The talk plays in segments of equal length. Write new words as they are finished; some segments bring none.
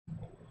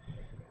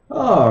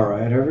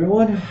Alright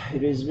everyone,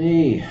 it is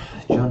me,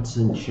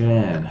 Junson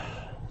Chan.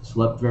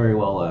 Slept very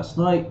well last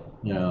night,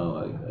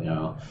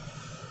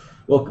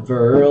 woke up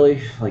very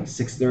early, like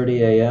 6:30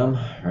 a.m.,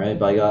 right?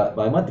 But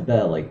I went to bed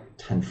at like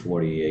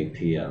 10:48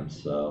 p.m.,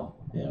 so,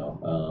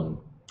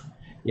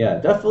 yeah,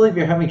 definitely if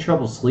you're having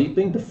trouble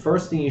sleeping, the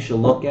first thing you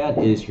should look at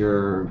is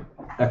your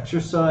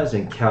exercise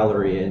and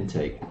calorie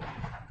intake.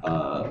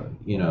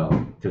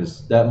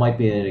 Because that might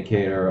be an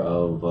indicator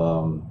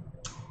of,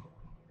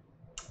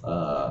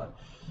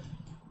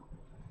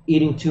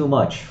 eating too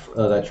much,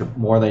 that you're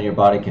more than your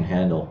body can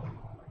handle.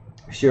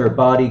 So your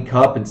body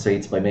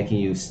compensates by making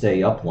you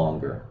stay up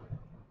longer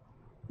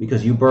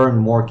because you burn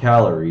more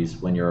calories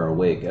when you're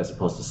awake as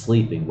opposed to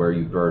sleeping where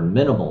you burn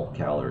minimal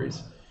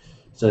calories.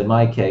 So in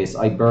my case,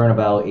 I burn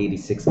about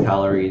 86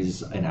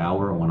 calories an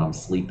hour when I'm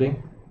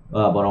sleeping,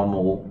 but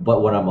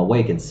when I'm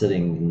awake and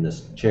sitting in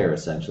this chair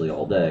essentially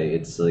all day,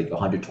 it's like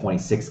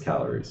 126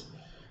 calories.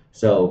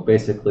 So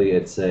basically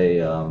it's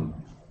a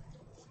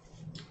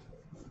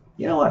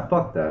you know what?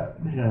 Fuck that.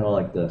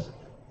 Like this.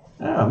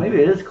 I don't know. Maybe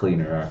it is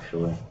cleaner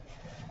actually.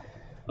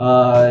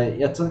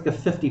 It's like a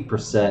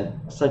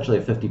 50%, essentially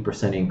a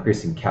 50%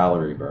 increase in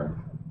calorie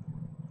burn.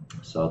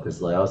 So,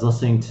 because I was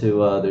listening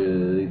to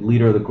the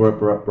leader of the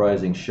Corporate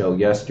Uprising show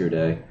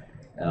yesterday,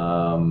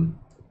 yeah,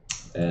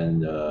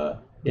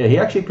 he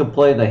actually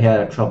complained that he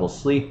had trouble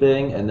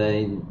sleeping, and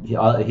then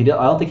I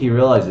don't think he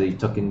realized that he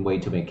took in way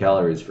too many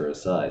calories for his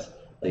size.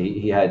 Like,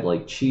 he had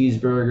like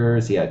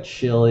cheeseburgers, he had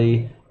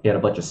chili. He had a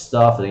bunch of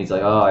stuff, and he's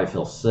like, "Oh, I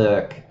feel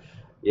sick."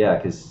 Yeah,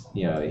 because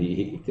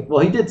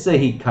he did say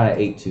he kind of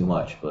ate too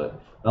much,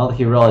 but I don't think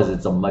he realized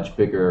it's a much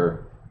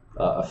bigger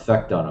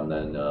effect on him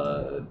than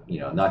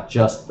not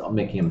just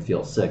making him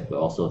feel sick, but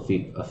also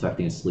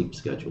affecting his sleep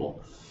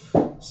schedule.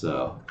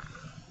 So,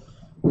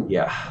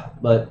 yeah.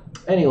 But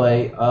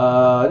anyway,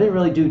 I didn't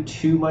really do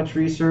too much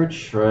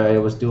research. Right? I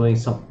was doing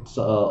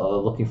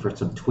looking for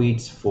some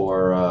tweets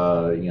for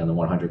the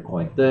 100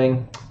 coin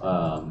thing.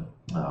 Oh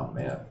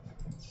man.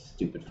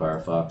 Stupid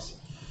Firefox.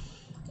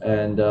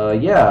 And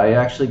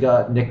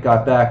yeah, Nick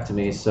got back to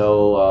me,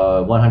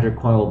 so 100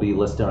 coin will be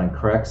listed on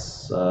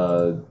Crex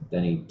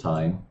any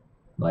time,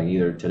 like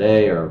either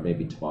today or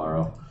maybe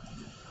tomorrow.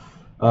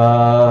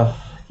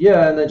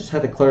 Yeah, and I just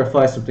had to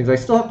clarify some things. I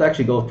still have to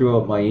actually go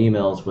through my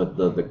emails with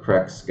the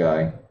Crex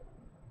guy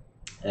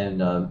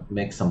and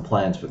make some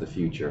plans for the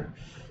future.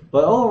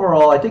 But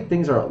overall, I think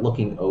things are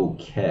looking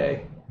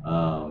okay,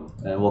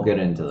 and we'll get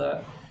into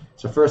that.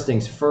 So first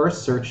things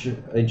first, search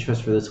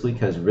interest for this week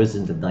has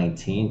risen to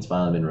 19. It's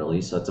finally been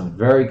released, so it's a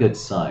very good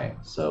sign.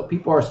 So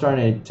people are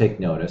starting to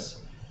take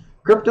notice.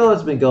 Crypto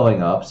has been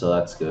going up, so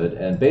that's good.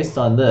 And based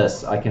on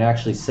this, I can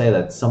actually say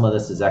that some of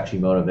this is actually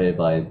motivated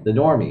by the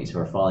normies who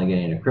are finally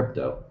getting into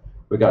crypto.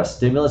 We got a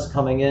stimulus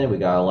coming in. We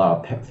got a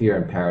lot of fear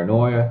and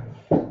paranoia.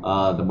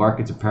 The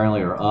markets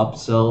apparently are up,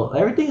 so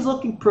everything's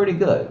looking pretty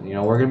good.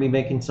 We're going to be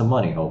making some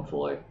money,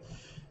 hopefully.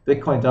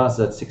 Bitcoin does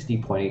at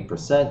 60.8%,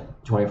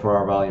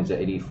 24-hour volumes at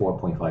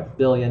 84.5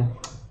 billion.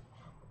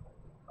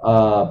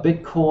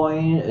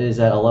 Bitcoin is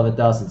at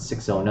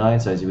 11,609,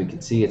 so as we can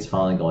see, it's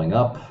finally going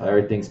up.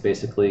 Everything's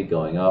basically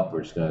going up.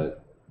 We're just going to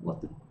let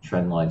the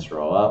trend lines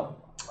roll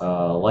up.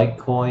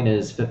 Litecoin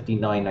is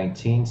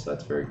 59.19, so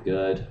that's very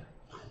good.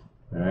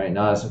 All right,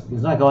 it's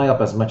not going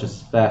up as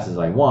fast as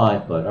I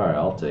want, but all right,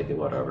 I'll take it,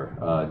 whatever.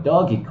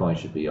 Dogecoin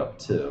should be up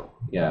too.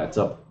 Yeah, it's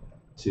up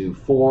to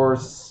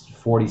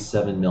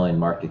 447 million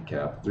market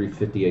cap,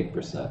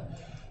 358%.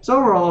 So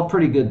overall, a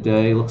pretty good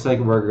day. Looks like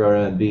we're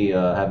going to be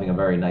having a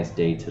very nice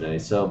day today.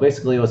 So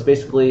basically, it was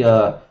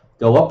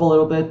go up a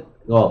little bit.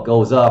 Well, it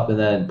goes up and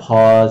then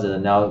pause, and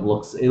then now it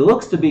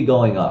looks to be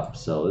going up.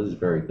 So this is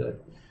very good.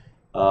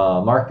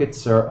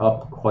 Markets are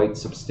up quite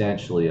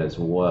substantially as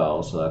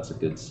well, so that's a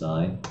good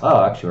sign.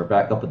 Oh, actually, we're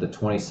back up at the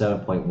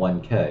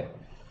 27.1K.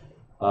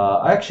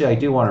 Actually, I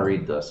do want to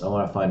read this. I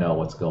want to find out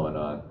what's going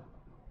on.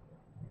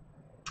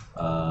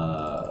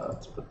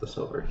 Let's put this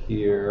over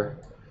here.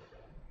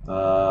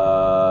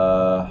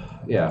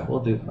 Yeah, we'll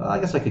do. I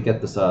guess I could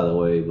get this out of the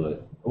way,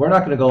 but we're not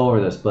going to go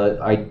over this. But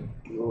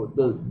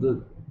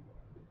the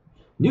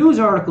news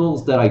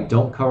articles that I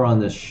don't cover on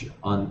this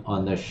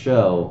on this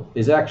show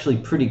is actually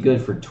pretty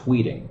good for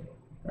tweeting.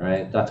 All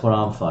right, that's what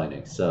I'm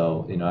finding.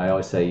 So I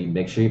always say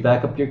make sure you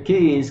back up your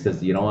keys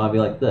because you don't want to be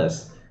like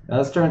this. Now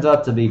this turns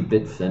out to be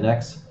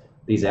Bitfinex.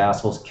 These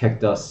assholes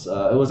kicked us.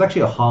 It was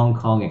actually a Hong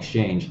Kong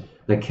exchange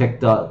that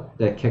kicked out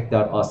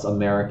us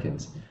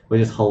Americans, which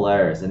is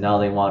hilarious. And now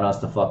they want us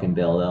to fucking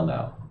bail them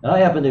out. And I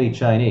happen to be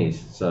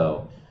Chinese,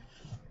 so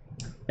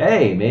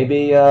hey,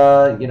 maybe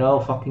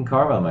fucking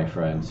karma, my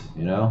friends.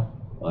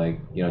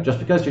 Just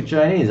because you're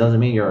Chinese doesn't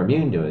mean you're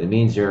immune to it. It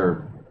means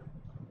you're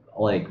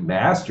like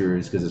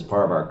masters because it's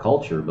part of our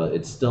culture, but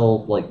it's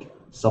still like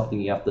something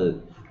you have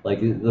to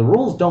the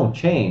rules don't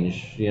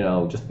change,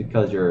 just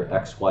because you're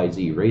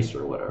XYZ race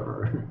or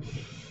whatever.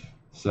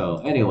 So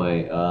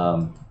anyway,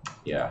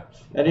 yeah.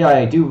 And yeah,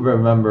 I do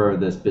remember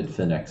this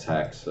Bitfinex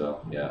hack, so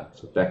yeah.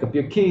 So back up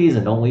your keys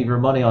and don't leave your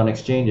money on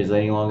exchanges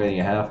any longer than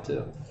you have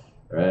to.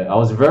 right? I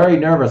was very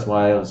nervous when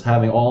I was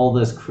having all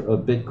this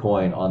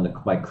Bitcoin on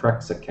my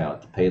Crex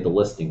account to pay the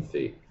listing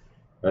fee.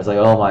 I was like,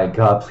 oh my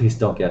god, please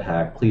don't get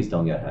hacked. Please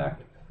don't get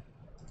hacked.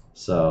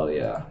 So,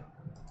 yeah.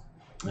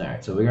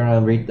 Alright, so we're going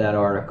to read that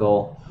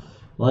article.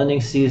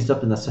 Lending seized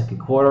up in the second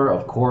quarter,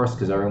 of course,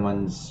 because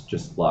everyone's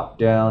just locked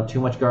down.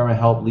 Too much government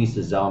help leads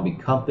to zombie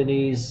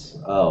companies.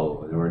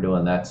 Oh, we're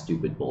doing that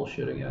stupid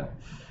bullshit again.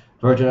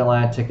 Virgin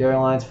Atlantic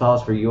Airlines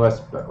files for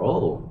U.S.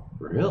 Oh,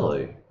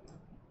 really?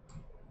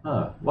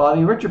 Huh. Well, I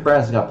mean, Richard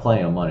Branson's got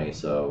plenty of money,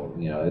 so,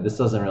 you know, this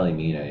doesn't really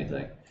mean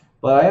anything.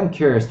 But I am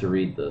curious to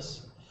read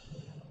this.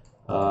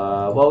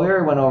 Well, we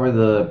already went over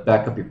the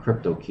back up your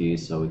crypto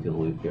keys, so we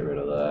could get rid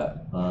of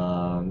that.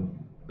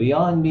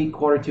 Beyond Meat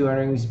Q2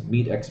 earnings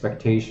meet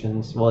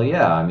expectations. Well,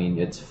 yeah, I mean,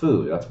 it's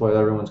food. That's what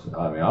everyone's...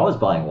 I mean, I was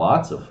buying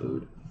lots of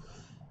food.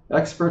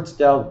 Experts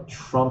doubt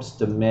Trump's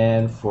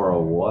demand for a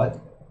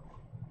what?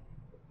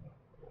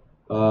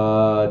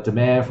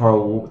 Demand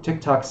for a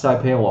TikTok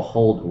side payment will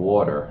hold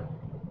water.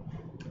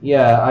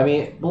 Yeah, I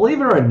mean,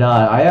 believe it or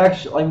not, I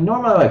actually, like,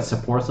 normally I like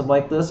support something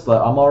like this,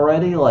 but I'm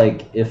already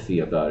like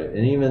iffy about it.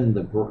 And even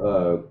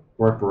the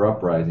Worker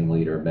Uprising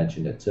leader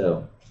mentioned it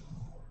too.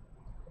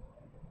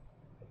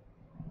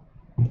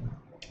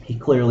 He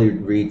clearly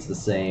reads the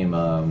same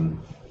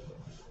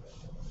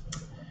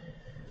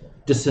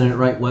dissident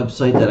right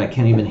website that I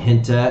can't even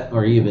hint at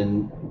or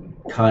even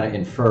kind of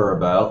infer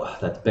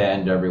about. That's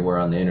banned everywhere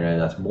on the internet.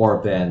 That's more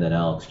banned than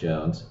Alex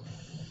Jones.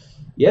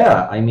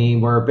 Yeah, I mean,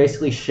 we're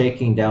basically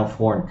shaking down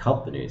foreign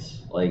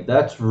companies. Like,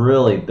 that's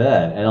really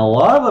bad. And a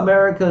lot of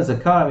America's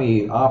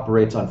economy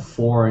operates on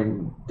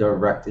foreign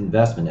direct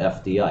investment,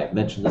 FDI. I've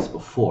mentioned this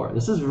before.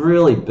 This is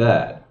really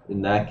bad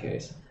in that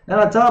case. And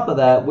on top of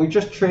that, we're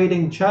just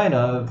trading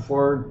China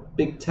for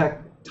big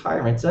tech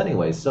tyrants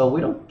anyway, so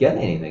we don't get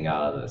anything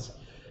out of this.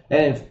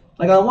 And, if,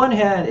 like, on one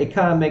hand, it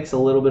kind of makes a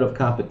little bit of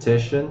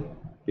competition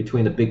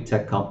between the big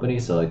tech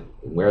companies, so it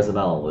wears them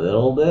out a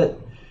little bit.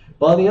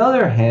 But on the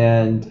other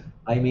hand,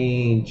 I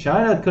mean,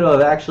 China could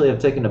have actually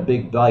taken a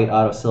big bite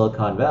out of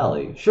Silicon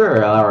Valley.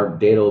 Sure, our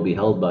data will be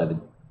held by the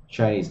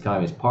Chinese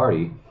Communist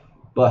Party,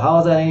 but how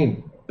is that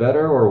any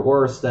better or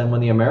worse than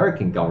when the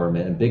American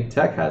government and big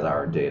tech has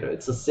our data?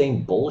 It's the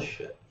same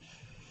bullshit.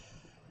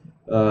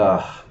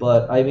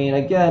 But, I mean,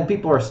 again,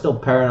 people are still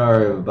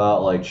paranoid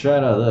about, like,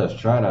 China this,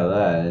 China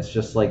that. And it's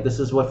just like, this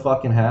is what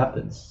fucking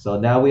happens. So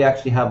now we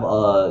actually have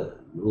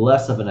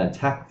less of an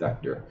attack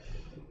vector,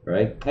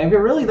 right? And if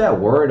you're really that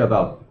worried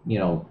about, you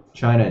know,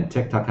 China and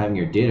TikTok having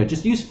your data,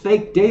 just use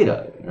fake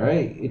data,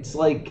 right? It's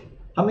like,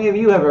 how many of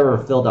you have ever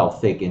filled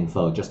out fake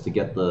info just to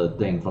get the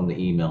thing from the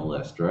email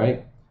list,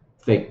 right?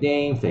 Fake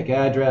name, fake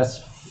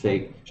address,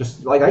 fake,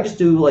 just like, I just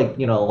do, like,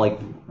 you know, like,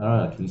 I don't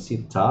know, can you see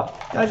the top?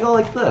 I go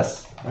like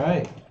this, all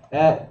right,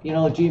 at, you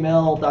know,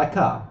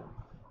 gmail.com.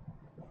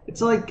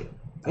 It's like,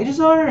 I just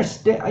don't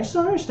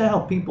understand how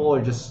people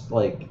are just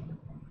like,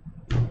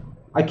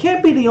 I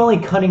can't be the only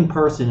cunning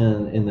person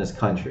in this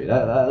country.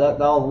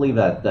 I'll leave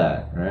it at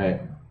that, all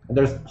right?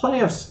 There's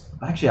plenty of,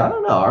 actually, I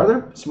don't know, are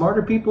there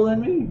smarter people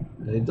than me?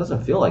 It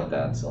doesn't feel like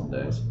that some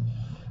days.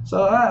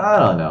 So, I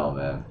don't know,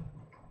 man.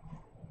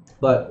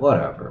 But,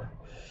 whatever.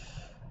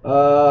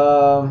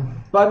 But,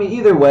 I mean,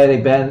 either way, they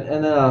banned,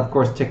 and then, of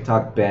course,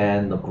 TikTok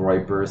banned the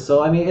gripers.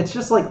 So, I mean, it's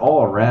just, like,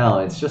 all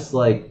around. It's just,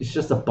 like, it's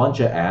just a bunch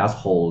of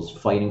assholes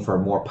fighting for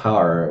more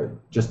power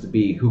just to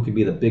be who can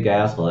be the big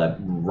asshole that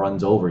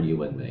runs over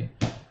you and me.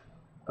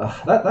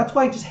 That's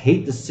why I just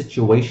hate this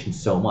situation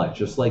so much.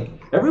 Just like,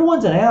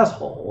 everyone's an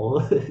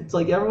asshole. It's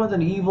like everyone's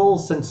an evil,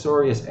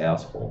 censorious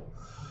asshole.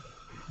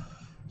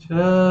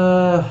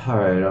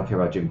 Alright, I don't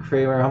care about Jim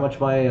Cramer. How much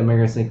money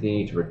Americans think they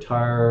need to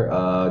retire?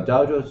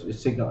 Dow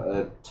Jones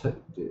signal.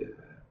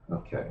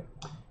 Okay.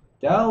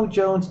 Dow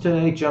Jones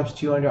today jumps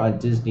 200 on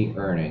Disney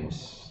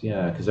earnings.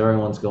 Yeah, because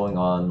everyone's going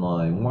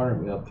online.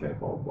 Okay,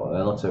 blah, blah.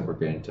 That looks like we're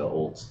getting to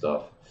old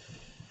stuff.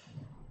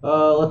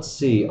 Let's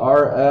see.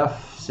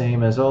 RF,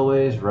 same as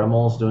always.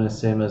 Remel's doing the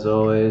same as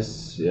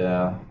always.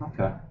 Yeah,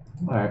 okay.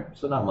 Alright,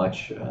 so not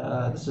much.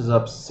 This is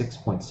up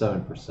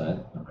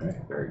 6.7%.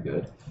 Alright, very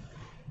good.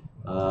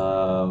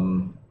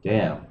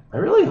 Damn. I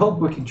really hope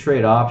we can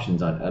trade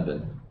options on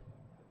Eben.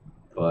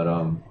 But,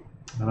 I don't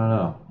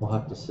know. We'll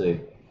have to see.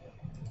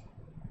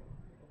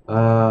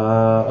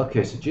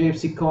 Okay, so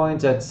GFC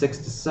coins at 6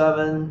 to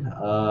 7.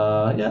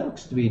 Yeah, it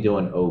looks to be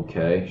doing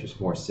okay.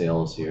 Just more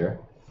sales here.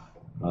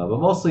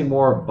 But mostly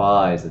more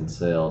buys than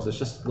sales. It's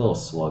just a little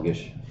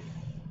sluggish.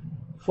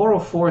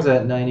 404 is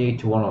at 98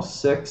 to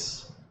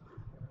 106.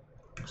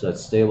 So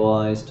that's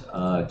stabilized.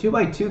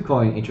 2x2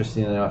 coin,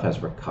 interestingly enough, has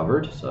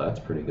recovered. So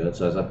that's pretty good.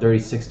 So it's at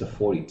 36 to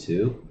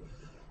 42.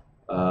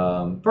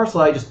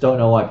 Personally, I just don't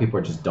know why people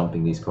are just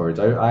dumping these coins.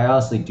 I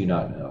honestly do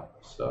not know.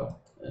 So,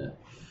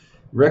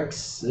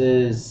 Rix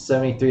is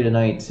 73 to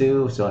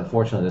 92. So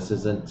unfortunately, this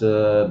hasn't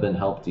been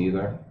helped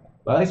either.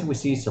 But at least we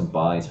see some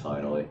buys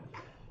finally.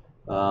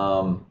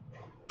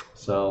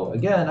 So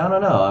again, I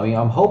don't know. I mean,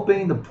 I'm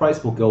hoping the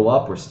price will go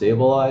up or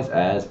stabilize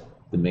as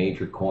the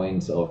major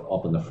coins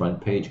up on the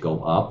front page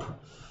go up.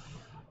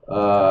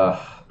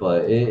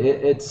 But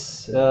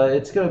it's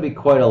going to be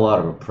quite a lot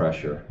of a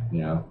pressure,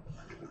 you know.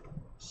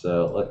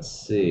 So let's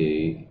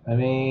see. I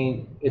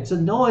mean, it's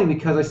annoying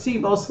because I see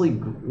mostly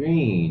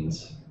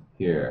greens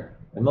here,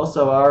 and most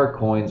of our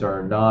coins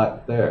are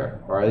not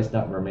there, or at least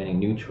not remaining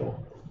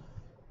neutral.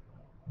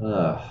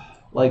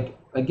 Like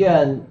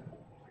again,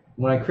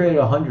 when I created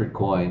 100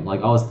 coin,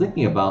 like I was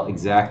thinking about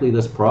exactly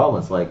this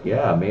problem. It's like,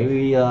 yeah,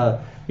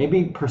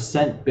 maybe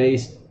percent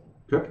based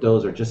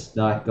cryptos are just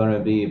not going to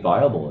be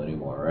viable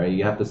anymore, right?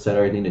 You have to set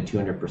everything to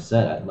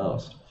 200% at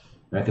most,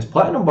 right? Because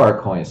platinum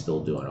bar coin is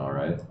still doing all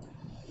right.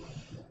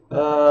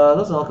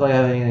 Doesn't look like I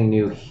have anything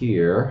new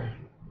here.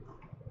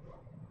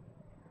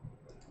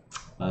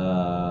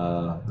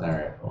 All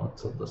right, well,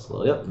 let's look this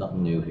little. Yep,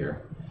 nothing new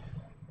here.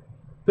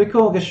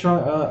 Bitcoin will get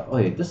strong.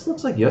 Wait, this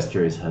looks like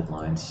yesterday's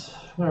headlines.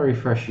 I'm gonna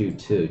refresh you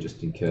too,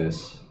 just in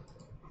case.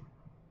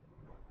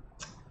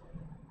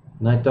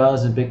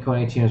 $9,000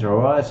 Bitcoin ATMs are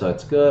alright, so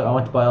that's good. I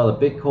want to buy all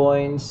the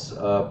Bitcoins.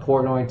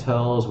 Portnoy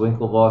tells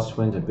Winklevoss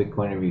twins and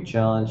Bitcoin Review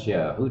Challenge.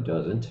 Yeah, who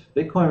doesn't?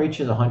 Bitcoin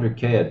reaches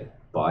 100K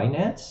at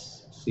Binance.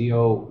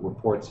 CEO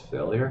reports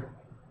failure.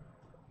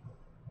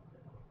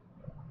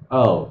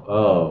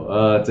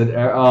 It's an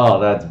error. Oh,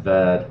 that's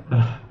bad.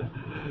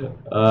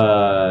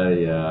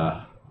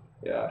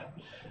 Yeah.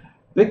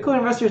 Bitcoin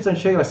investors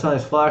unshaken by selling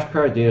his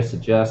flashcard. Data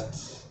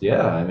suggests,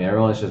 yeah, I mean,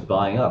 everyone's just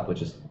buying up,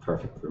 which is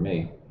perfect for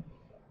me.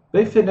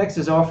 BitFinX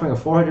is offering a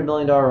 $400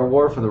 million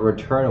reward for the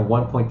return of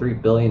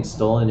 1.3 billion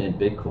stolen in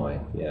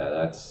Bitcoin.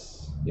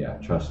 Yeah,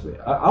 trust me.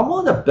 I'm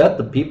willing to bet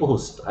the people who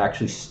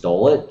actually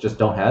stole it just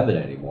don't have it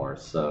anymore.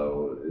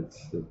 So it's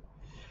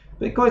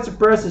Bitcoin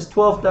surpasses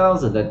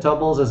 12,000, then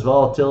tumbles as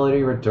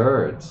volatility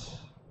returns.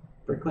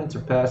 Bitcoin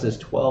surpasses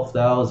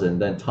 12,000,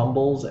 then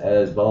tumbles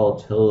as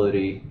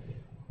volatility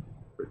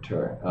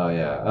return. Oh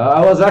yeah,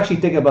 I was actually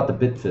thinking about the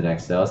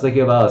Bitfinex. I was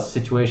thinking about a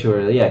situation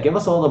where, yeah, give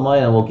us all the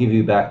money and we'll give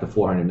you back the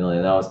 400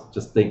 million. I was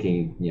just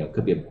thinking, you know, it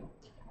could be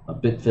a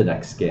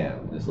Bitfinex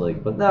scam. It's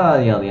like, but nah,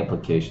 you know, the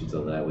implications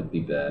of that would be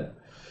bad.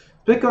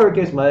 Bitcoin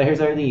gets money. Here's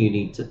everything you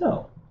need to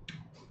know.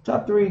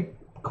 Top 3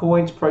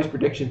 coins, price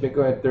prediction,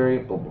 Bitcoin at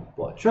 30, blah, blah,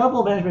 blah.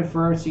 Travel management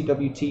firm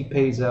CWT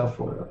pays out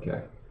for,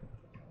 okay.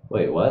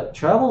 Wait, what?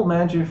 Travel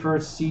management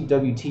firm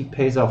CWT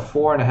pays out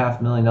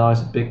 $4.5 million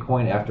in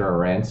Bitcoin after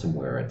a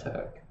ransomware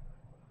attack.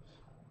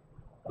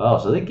 Oh,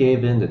 so they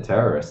gave in to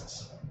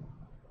terrorists.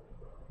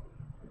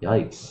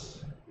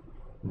 Yikes.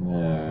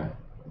 Yeah.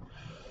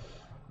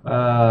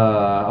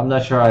 I'm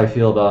not sure how I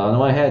feel about it. On the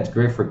one hand, it's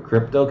great for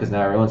crypto because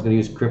now everyone's going to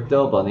use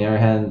crypto. But on the other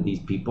hand, these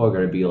people are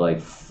going to be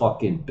like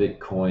fucking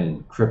Bitcoin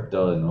and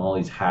crypto and all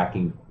these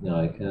hacking, you know,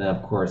 and then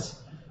of course,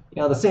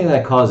 you know, the same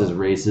that causes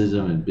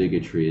racism and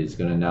bigotry is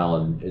going to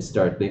now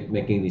start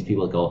making these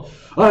people go,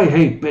 I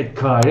hate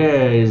Bitcoin.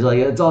 It's like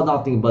it's all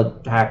nothing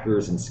but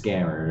hackers and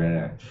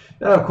scammers.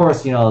 And of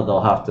course, you know,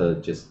 they'll have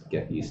to just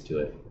get used to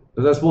it.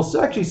 Because as we'll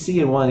actually see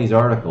in one of these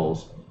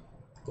articles,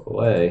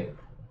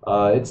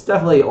 it's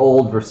definitely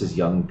old versus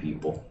young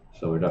people.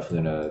 So we're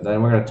definitely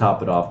gonna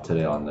top it off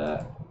today on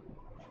that.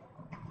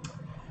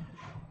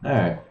 All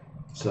right.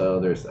 So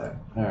there's that.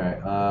 All right.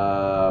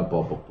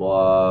 Blah blah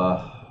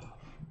blah.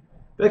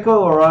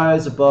 Bitcoin will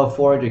rise above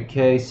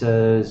 400K,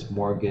 says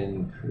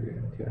Morgan.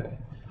 Okay.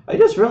 I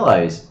just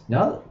realized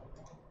I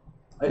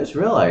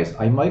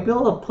might be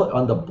able to put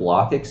on the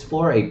Block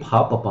Explorer a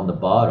pop-up on the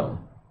bottom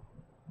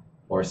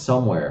or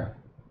somewhere.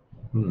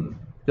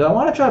 Because I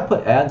want to try to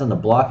put ads on the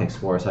Block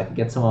Explorer so I can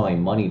get some of my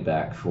money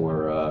back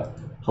for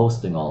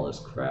hosting all this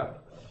crap.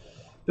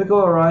 Bitcoin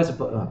will rise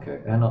above.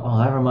 Okay, and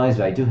that reminds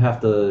me, I do have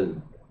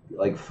to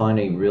like find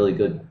a really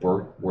good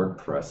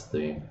WordPress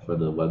theme for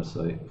the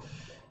website.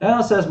 Now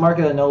it says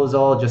market that knows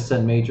all just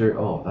sent major.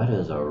 Oh, that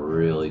is a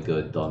really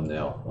good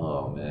thumbnail.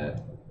 Oh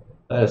man,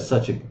 that is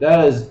such a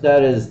that is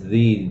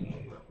the.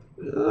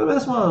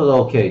 This one was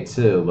okay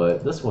too,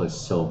 but this one is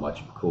so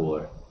much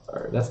cooler.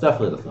 All right, that's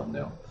definitely the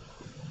thumbnail.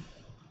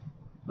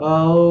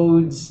 Oh,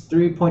 it's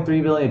 3.3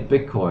 billion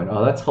Bitcoin.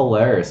 Oh, that's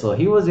hilarious. So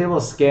he was able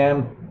to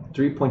scam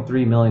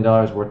 $3.3 million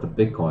worth of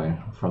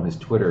Bitcoin from his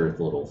Twitter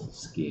little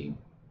scheme.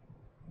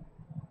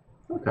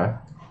 Okay.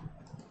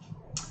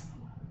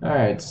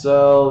 Alright,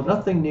 so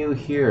nothing new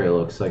here, it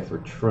looks like, for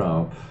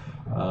Trump.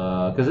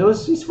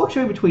 Because he's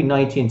fluctuating between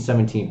 19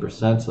 and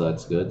 17%, so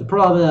that's good. The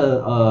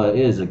problem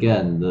is,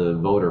 again, the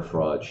voter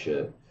fraud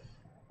shit.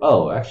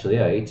 Oh, actually,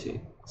 yeah,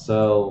 18.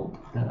 So,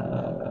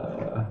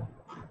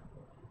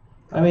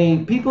 I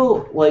mean,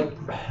 people, like,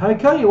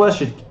 Kanye West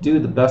should do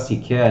the best he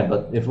can,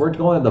 but if we're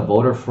going to the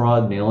voter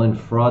fraud, mail-in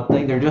fraud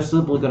thing, they're just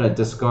simply going to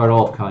discard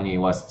all of Kanye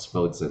West's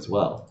votes as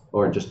well,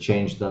 or just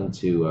change them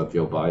to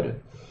Joe Biden.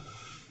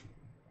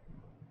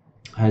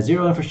 Has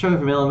zero infrastructure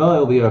for mail-in vote. It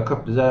will be a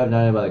corrupt disaster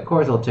denied by the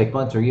courts. It will take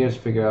months or years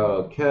to figure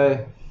out.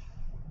 Okay.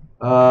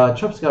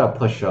 Trump's got to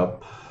push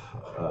up.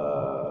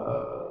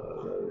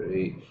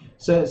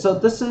 So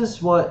this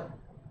is what.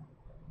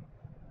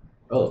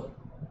 Oh.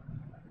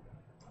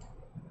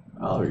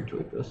 I'll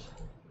retweet this.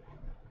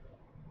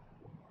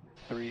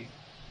 3,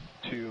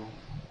 2,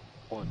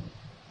 1.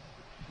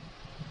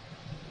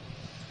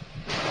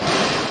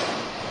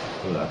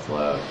 Oh, that's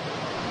loud.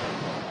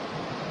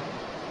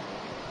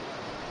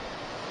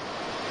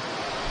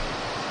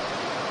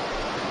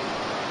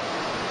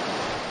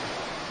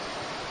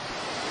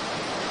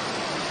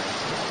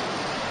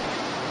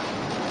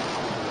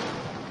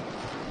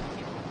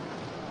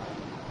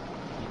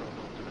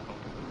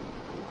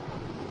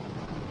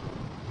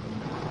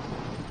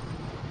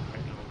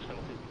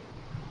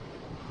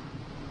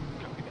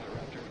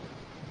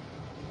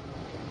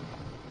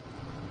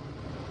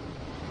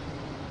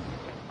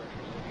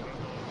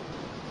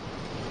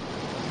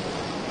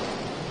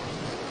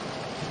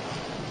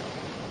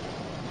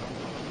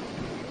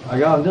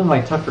 I'm doing my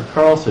Tucker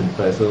Carlson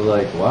face. I was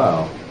like,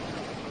 wow.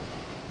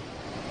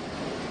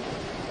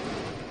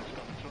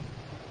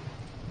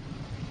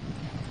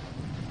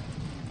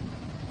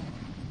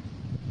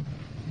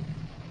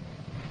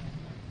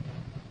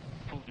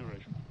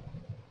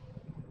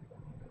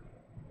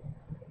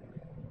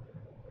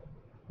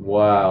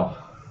 Wow.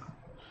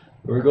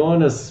 We're going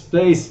to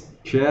space,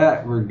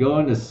 chat. We're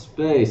going to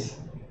space.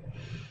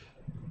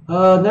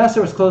 NASA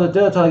was closed at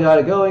Delta. I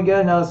gotta go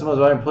again. Now it's the most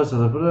violent place. We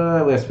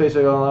have space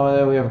going on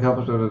there. We have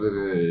accomplished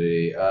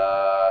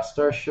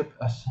Starship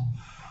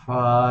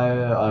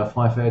SM5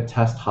 flying fair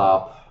test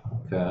hop.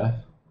 Okay.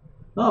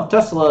 Well, if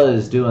Tesla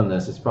is doing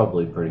this, it's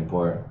probably pretty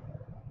important.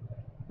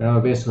 You know,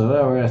 basically,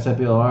 we're gonna send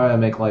people on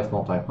and make life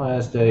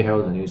multi-planet stay.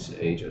 Herald the new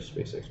age of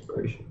space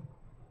exploration.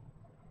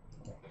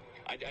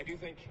 I do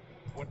think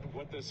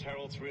what this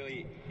heralds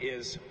really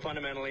is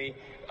fundamentally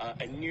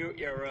a new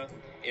era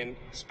in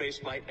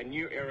spaceflight, a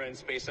new era in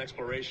space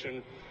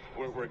exploration.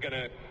 We're going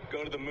to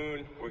go to the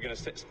moon. We're going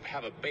to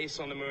have a base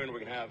on the moon. We're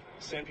going to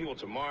send people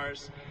to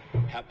Mars,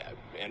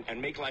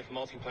 and make life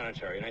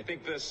multiplanetary. And I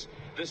think this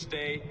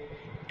day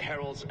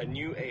heralds a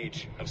new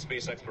age of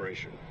space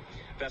exploration.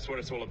 That's what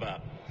it's all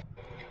about.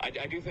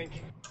 I do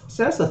think.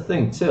 So that's the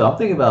thing too. I'm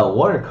thinking about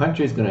what are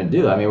countries going to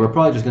do. I mean, we're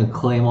probably just going to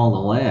claim all the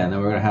land,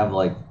 and we're going to have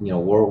like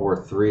World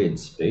War III in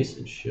space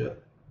and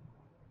shit.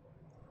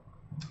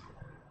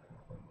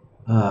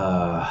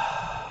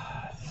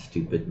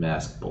 Stupid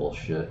mask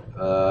bullshit.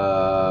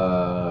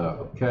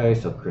 Okay,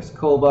 so Chris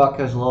Kobach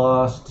has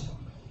lost.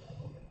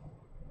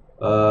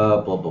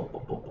 Blah blah blah blah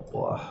blah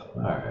blah.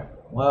 All right.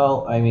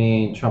 Well, I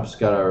mean, Trump's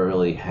got to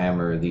really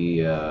hammer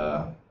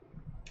the.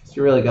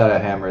 You really got to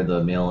hammer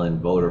the mail-in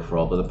voter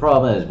fraud, but the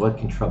problem is, what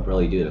can Trump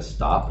really do to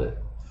stop it?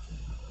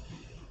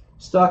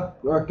 Stock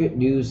market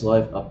news,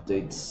 live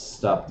updates,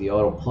 stop the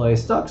autoplay.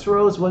 Stocks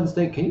rose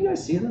Wednesday. Can you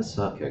guys see this?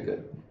 Okay,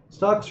 good.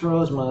 Stocks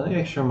rose. Let me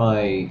make sure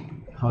I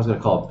was going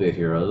to call it bit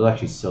here. It was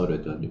actually soda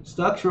done.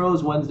 Stocks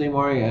rose Wednesday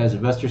morning as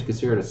investors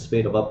considered a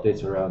spate of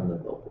updates around the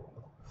global.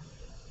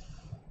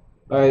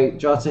 All right,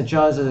 Johnson &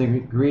 Johnson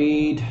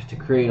agreed to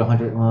create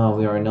 100. Well,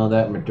 we already know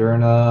that.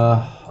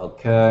 Moderna.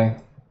 Okay.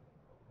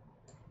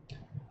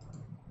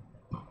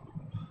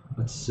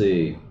 Let's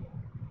see.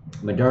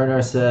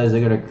 Moderna says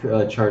they're going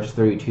to charge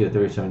 $32 to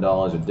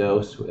 $37 a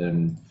dose,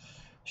 and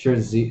sure.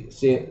 See,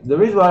 the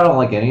reason why I don't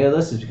like any of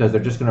this is because they're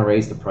just going to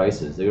raise the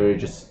prices. They're going to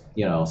just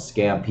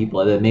scam people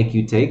and then make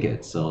you take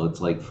it. So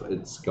it's like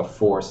a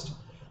forced.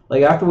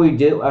 Like after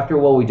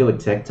what we did with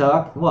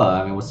TikTok, well,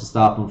 I mean, what's to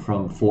stop them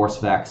from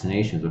forced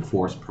vaccinations or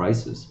forced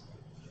prices?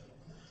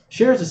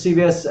 Shares of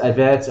CVS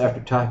advanced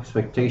after top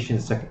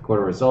expectations. Second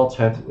quarter results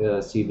have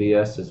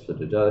CVS.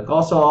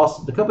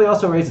 The company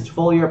also raised its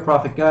full year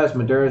profit guidance.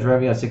 Moderna's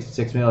revenue at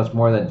 $66 million is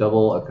more than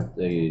double.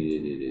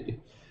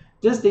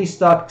 Disney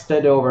stock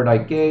extended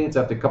overnight gains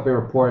after the company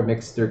reported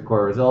mixed third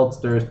quarter results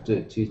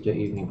Tuesday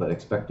evening, but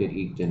expected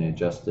eked in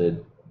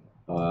adjusted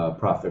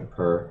profit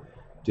per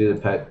do the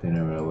pet.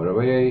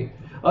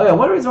 Oh yeah,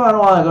 one reason why I don't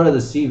want to go to the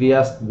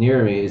CVS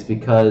near me is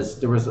because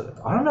there was.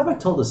 I don't know if I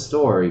told the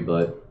story,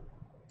 but.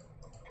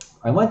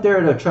 I went there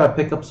to try to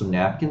pick up some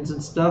napkins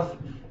and stuff.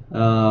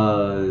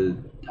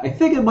 I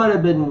think it might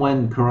have been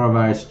when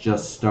coronavirus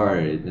just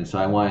started, and so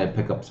I wanted to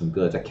pick up some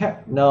goods. It's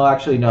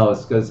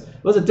because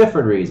it was a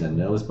different reason.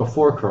 It was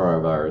before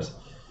coronavirus.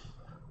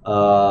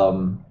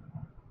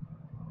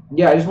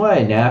 Yeah, I just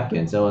wanted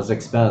napkins. It was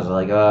expensive.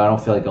 Like, I don't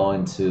feel like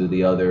going to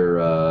the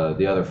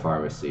other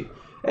pharmacy.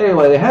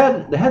 Anyway, they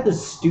had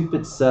this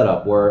stupid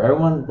setup where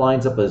everyone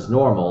lines up as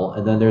normal,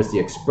 and then there's the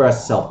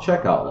express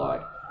self-checkout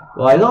line.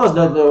 Well, I noticed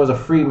that there was a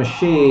free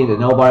machine and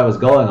nobody was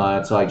going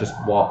on it, so I just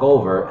walk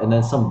over, and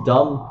then some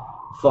dumb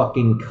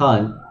fucking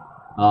cunt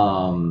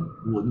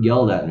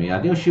yelled at me.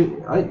 I think she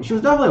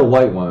was definitely a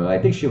white woman. I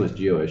think she was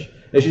Jewish,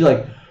 and she's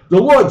like,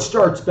 "The line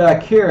starts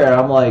back here," and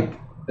I'm like,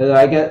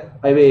 I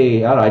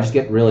just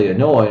get really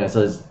annoyed. And it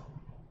says,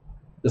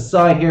 "The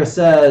sign here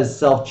says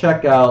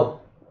self-checkout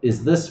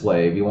is this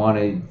way if you want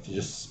to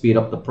just speed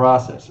up the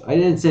process." I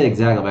didn't say it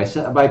exactly,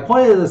 but I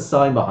pointed to the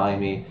sign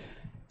behind me.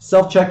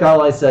 Self-checkout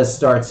line says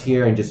starts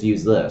here and just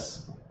use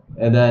this.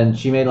 And then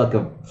she made like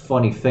a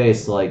funny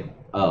face like,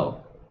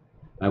 oh,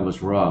 I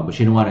was wrong. But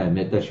she didn't want to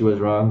admit that she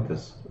was wrong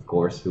because, of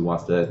course, who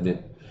wants to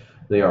admit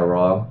they are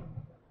wrong?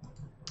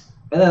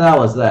 And then that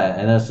was that.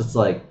 And it's just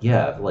like,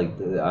 yeah, like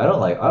I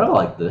don't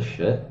like this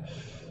shit,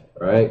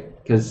 right?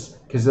 Because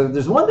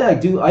there's one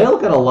thing I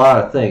look at a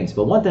lot of things,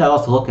 but one thing I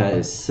also look at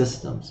is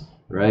systems.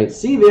 right?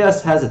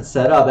 CVS has it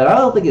set up, and I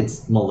don't think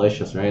it's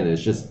malicious or anything.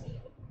 It's just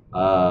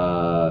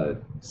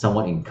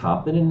somewhat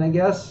incompetent, I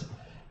guess.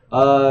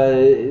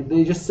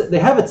 They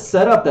have it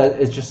set up that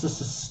it's just a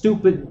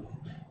stupid.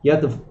 You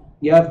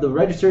have the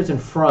registers in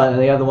front,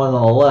 and they have the one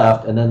on the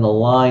left, and then the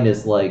line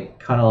is like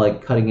kind of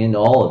like cutting into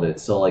all of it.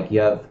 So like you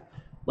have,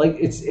 like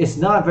it's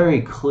not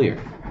very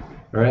clear,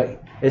 right?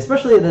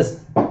 Especially in this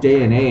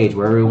day and age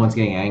where everyone's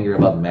getting angry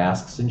about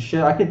masks and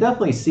shit. I could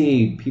definitely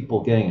see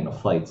people getting into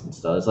fights and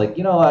stuff. It's like,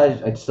 you know,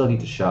 I still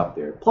need to shop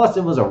there. Plus,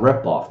 it was a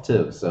ripoff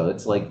too, so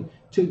it's like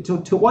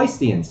twice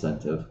the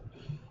incentive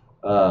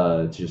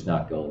to just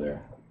not go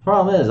there.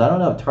 Problem is, I don't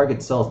know if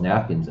Target sells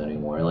napkins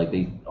anymore. Like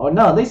they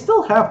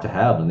still have to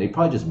have them. They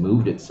probably just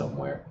moved it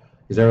somewhere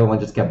because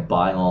everyone just kept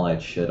buying all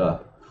that shit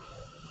up.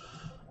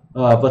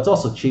 But it's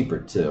also cheaper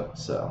too.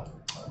 So,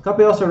 the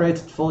company also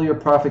rates full year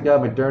profit guide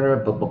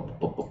Moderna. Blah, blah,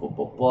 blah, blah, blah,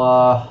 blah,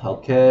 blah.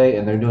 Okay,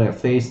 and they're doing a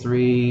phase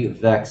 3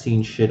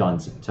 vaccine shit on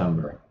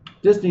September.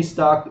 Disney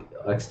stock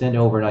extended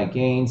overnight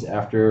gains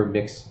after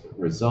mixed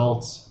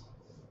results.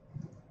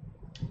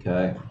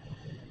 Okay.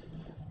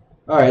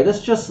 All right,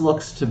 this just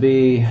looks to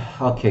be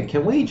okay.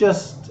 Can we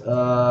just?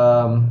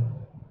 All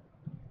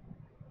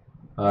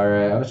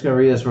right, I'm just gonna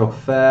read this real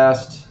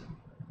fast.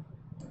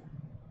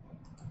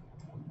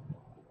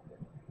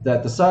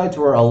 That the sides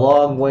were a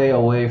long way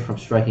away from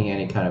striking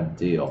any kind of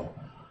deal.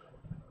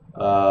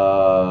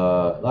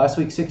 Last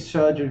week,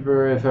 600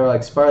 were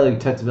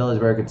expired Texas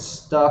American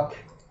stuck.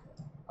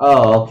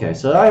 Oh, okay.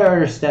 So I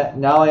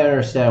understand now. I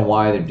understand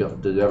why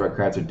the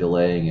Democrats are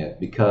delaying it,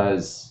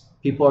 because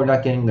people are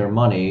not getting their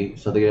money,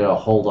 so they're gonna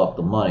hold up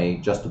the money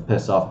just to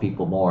piss off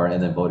people more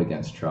and then vote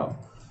against Trump.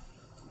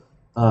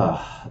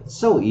 It's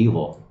so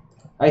evil.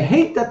 I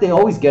hate that they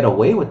always get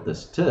away with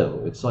this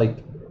too. It's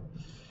like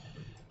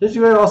this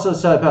year also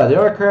said the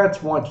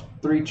Democrats want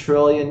 $3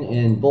 trillion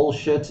in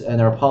bullshit, and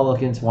the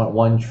Republicans want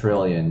 $1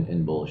 trillion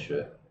in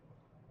bullshit.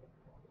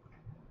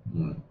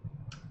 All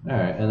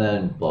right, and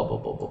then blah blah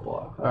blah blah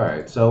blah. All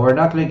right, so we're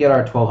not going to get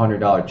our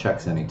 $1,200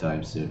 checks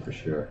anytime soon for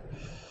sure.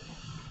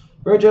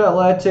 Virgin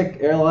Atlantic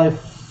Airline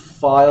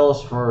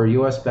files for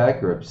U.S.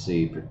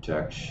 bankruptcy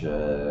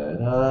protection.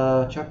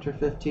 Chapter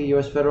 15,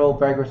 U.S. Federal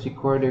Bankruptcy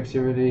Court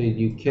activity in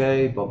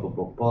U.K. Blah blah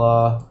blah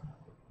blah.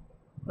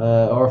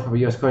 Or from a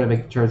U.S. court to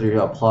make terms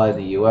to apply in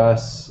the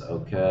U.S.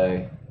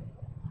 Okay.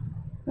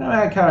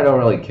 I kind of don't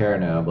really care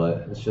now,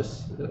 but it's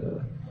just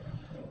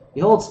he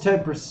holds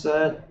 10%,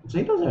 so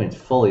he doesn't even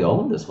fully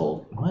own this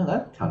whole. Well,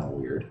 that's kind of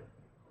weird.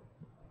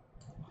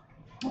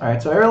 All right,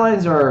 so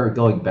airlines are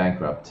going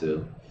bankrupt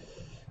too.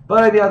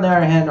 But on the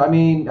other hand, I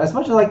mean, as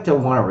much as I like to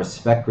want to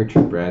respect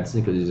Richard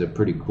Branson because he's a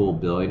pretty cool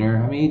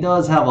billionaire, I mean, he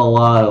does have a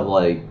lot of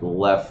like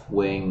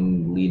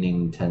left-wing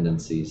leaning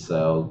tendencies.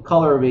 So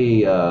color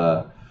me,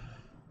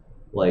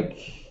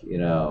 like, you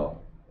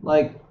know,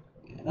 like,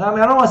 I mean,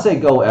 I don't want to say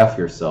go F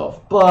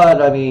yourself,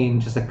 but I mean,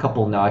 just a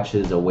couple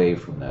notches away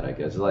from that, I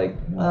guess. Like,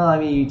 well, I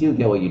mean, you do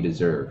get what you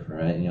deserve,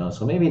 right? You know,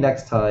 so maybe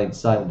next time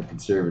side with the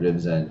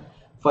conservatives and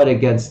fight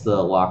against the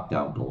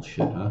lockdown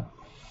bullshit, huh?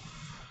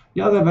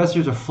 The other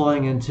investors are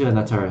flying into, and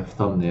that's our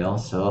thumbnail,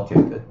 so okay,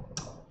 good.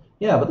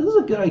 Yeah, but this is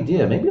a good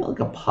idea. Maybe like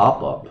a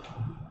pop-up.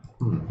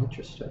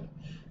 Interesting.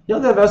 The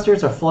other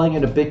investors are flying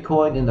into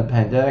Bitcoin in the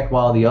pandemic,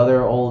 while the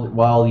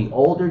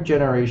older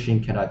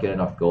generation cannot get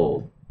enough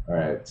gold. All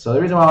right. So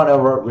the reason why I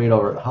want to read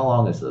over, how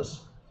long is this?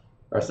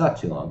 Or it's not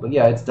too long, but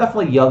yeah, it's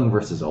definitely young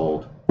versus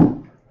old.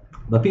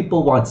 But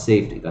people want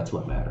safety. That's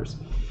what matters.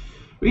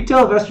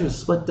 Retail investors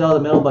split down the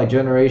middle by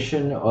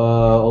generation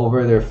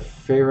over their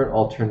favorite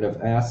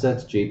alternative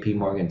assets, JP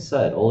Morgan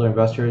said. Older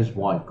investors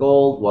want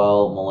gold,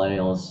 while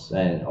millennials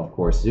and, of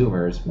course,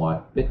 Zoomers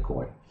want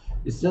Bitcoin.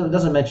 It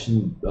doesn't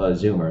mention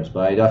Zoomers,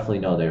 but I definitely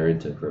know they're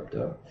into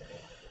crypto.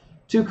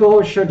 Two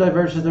cohorts show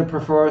divergence in their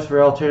performance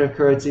for alternative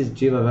currencies.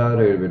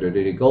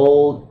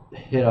 Gold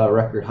hit a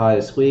record high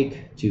this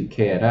week,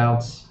 2K an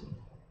ounce.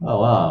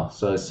 Oh, wow.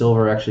 So is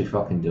silver actually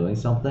fucking doing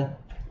something?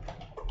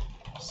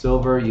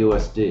 Silver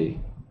USD.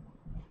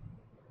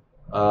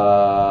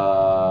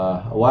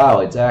 Wow,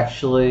 it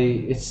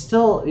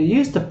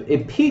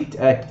peaked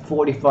at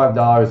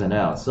 $45 an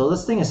ounce. So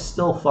this thing is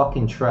still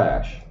fucking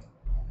trash.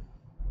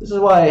 This is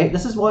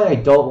why I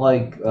don't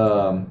like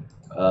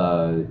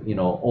you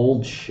know,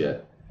 old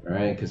shit,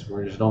 right? Because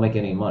we just don't make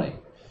any money.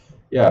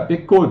 Yeah,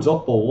 Bitcoin's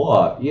up a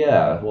lot.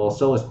 Yeah, well,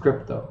 so is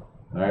crypto.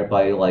 All right,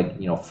 by like,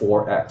 you know,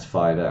 4x,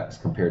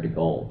 5x compared to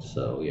gold.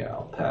 So yeah,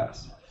 I'll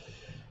pass.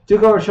 Two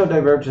cohorts show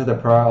divergence of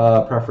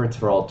their preference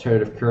for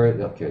alternative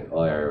currency. Okay,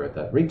 oh, yeah, I read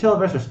that. Retail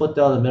investors split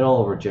down the middle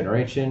over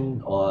generation.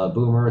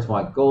 Boomers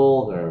want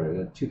gold.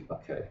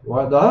 Okay,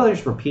 well, the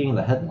others repeating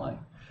the headline.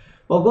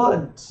 Well,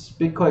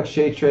 Bitcoin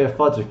exchange traded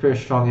funds are pretty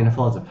strong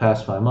influence in the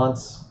past 5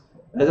 months.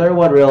 As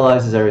everyone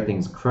realizes,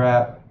 everything's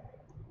crap.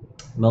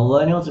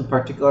 Millennials in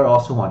particular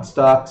also want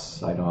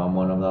stocks. I know I'm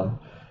one of them,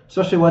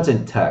 especially ones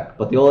in tech.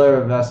 But the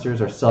older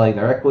investors are selling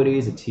their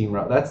equities.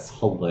 That's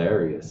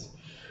hilarious.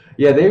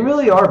 Yeah, they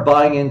really are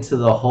buying into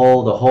the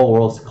whole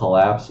world's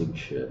collapsing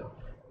shit.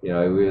 You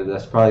know,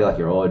 that's probably like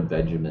your own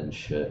Benjamin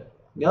shit.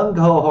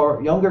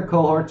 Younger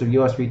cohorts of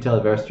U.S. retail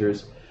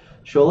investors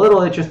show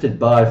little interest in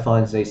bond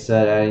funds, they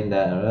said, adding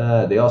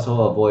that they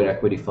also avoid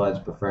equity funds,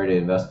 preferring to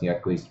invest in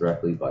equities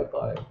directly by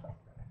buying.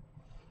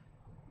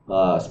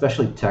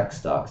 Especially tech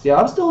stocks. Yeah,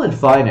 I'm still in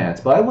finance,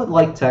 but I would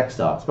like tech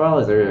stocks.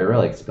 Probably they're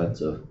really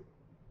expensive.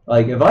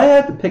 Like, if I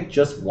had to pick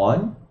just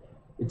one,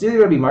 it's either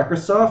going to be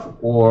Microsoft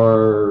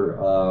or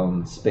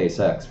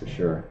SpaceX for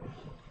sure.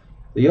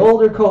 The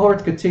older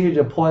cohorts continue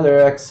to deploy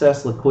their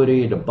excess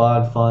liquidity into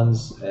bond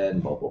funds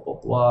and blah, blah, blah,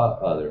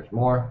 blah. There's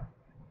more.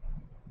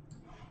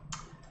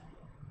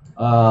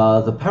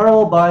 The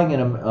parallel buying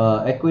in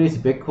equities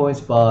and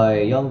bitcoins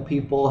by young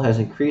people has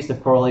increased the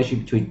correlation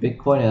between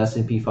Bitcoin and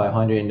S&P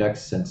 500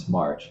 index since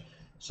March.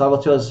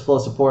 Simultaneous flow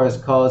of support has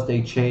caused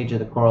a change in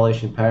the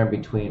correlation pattern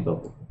between blah,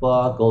 blah,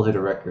 blah. Gold hit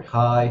a record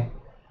high.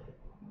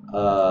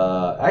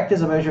 Act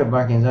as a measure of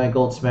market anxiety.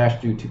 Gold smashed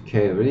through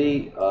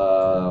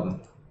 2K.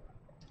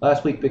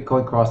 Last week,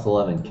 Bitcoin crossed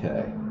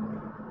 11K.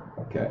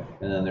 Okay,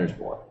 and then there's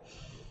more.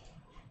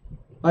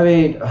 I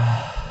mean,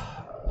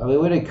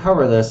 we didn't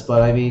cover this,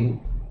 but I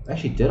mean,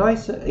 actually, did I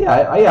say?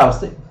 Yeah, I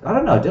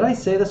don't know. Did I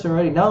say this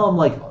already? Now I'm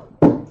like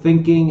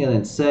thinking and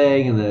then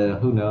saying, and then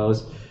who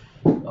knows.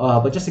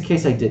 But just in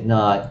case I did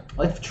not,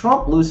 if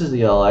Trump loses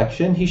the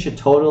election, he should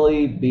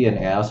totally be an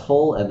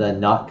asshole and then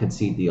not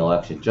concede the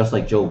election, just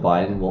like Joe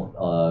Biden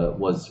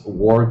was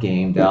war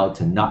gamed out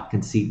to not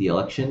concede the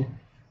election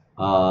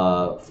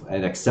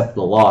and accept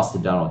the loss to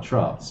Donald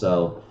Trump.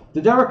 So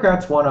the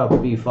Democrats want to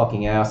be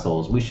fucking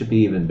assholes. We should be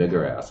even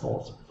bigger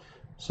assholes.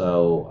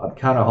 So I'm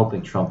kind of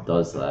hoping Trump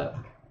does that.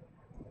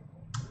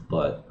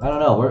 But I don't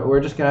know. We're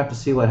just going to have to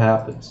see what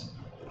happens.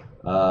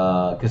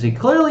 Because he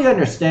clearly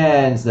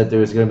understands that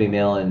there's going to be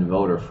mail-in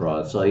voter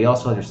fraud. So he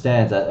also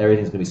understands that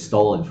everything's going to be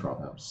stolen from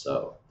him.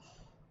 So,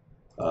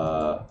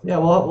 yeah,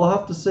 we'll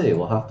have to see.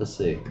 We'll have to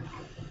see.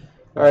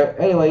 All right.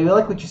 Anyway, if you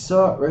like what you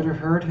saw, read or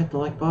heard, hit the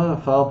like button,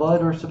 follow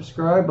button, or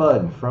subscribe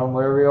button from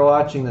wherever you're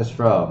watching this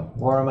from.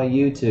 More on my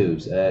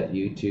YouTubes at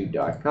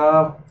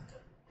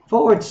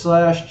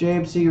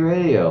youtube.com/JMC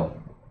Radio.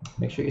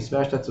 Make sure you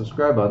smash that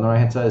subscribe button on the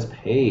right-hand side of this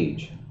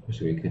page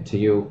so we can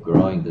continue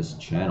growing this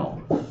channel.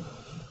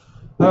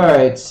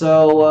 Alright,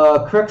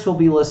 so Crix will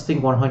be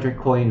listing 100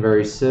 coin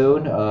very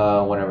soon,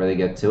 whenever they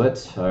get to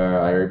it. I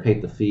already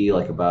paid the fee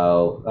like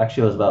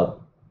actually it was about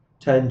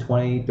 10,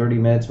 20, 30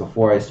 minutes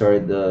before I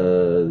started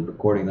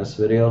recording this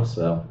video,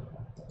 so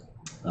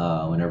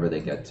whenever they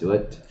get to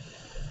it.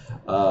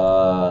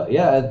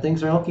 Yeah,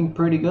 things are looking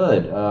pretty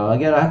good.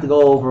 Again, I have to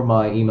go over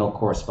my email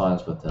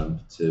correspondence with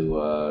them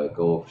to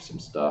go over some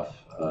stuff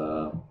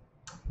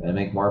and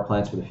make more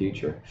plans for the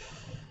future.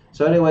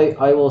 So anyway,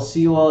 I will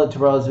see you all in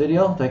tomorrow's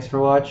video. Thanks for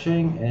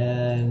watching,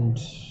 and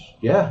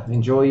yeah,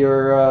 enjoy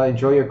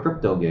your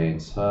crypto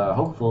gains.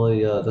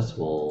 Hopefully this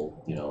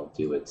will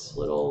do its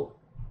little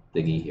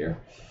thingy here.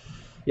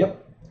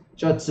 Yep.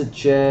 Junson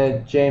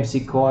Chad,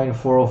 JMC coin,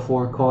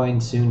 404 coin,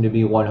 soon to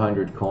be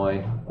 100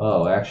 coin.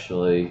 Oh,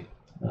 actually,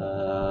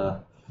 oh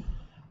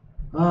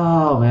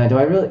man, do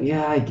I really?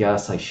 Yeah, I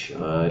guess I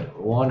should.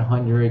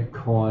 100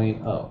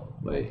 coin. Oh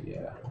wait,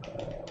 yeah.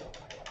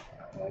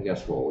 I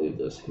guess we'll leave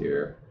this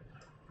here.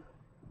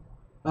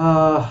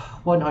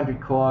 100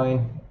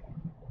 coin.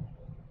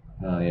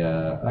 Oh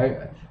yeah,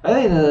 I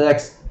think the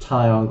next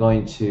time I'm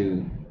going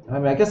to. I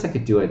mean, I guess I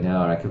could do it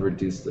now, and I could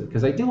reduce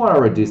because I do want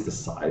to reduce the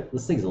size.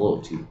 This thing's a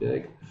little too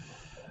big.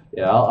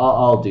 Yeah,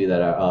 I'll do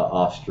that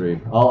off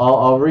stream.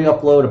 I'll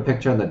re-upload a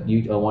picture on the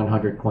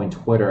 100 coin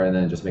Twitter and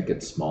then just make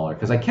it smaller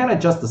because I can't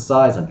adjust the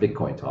size on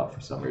Bitcoin Talk for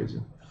some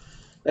reason.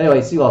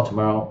 Anyway, see you all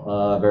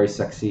tomorrow. Very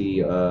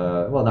sexy,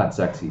 well, not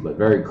sexy, but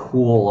very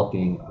cool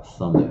looking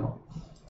thumbnail.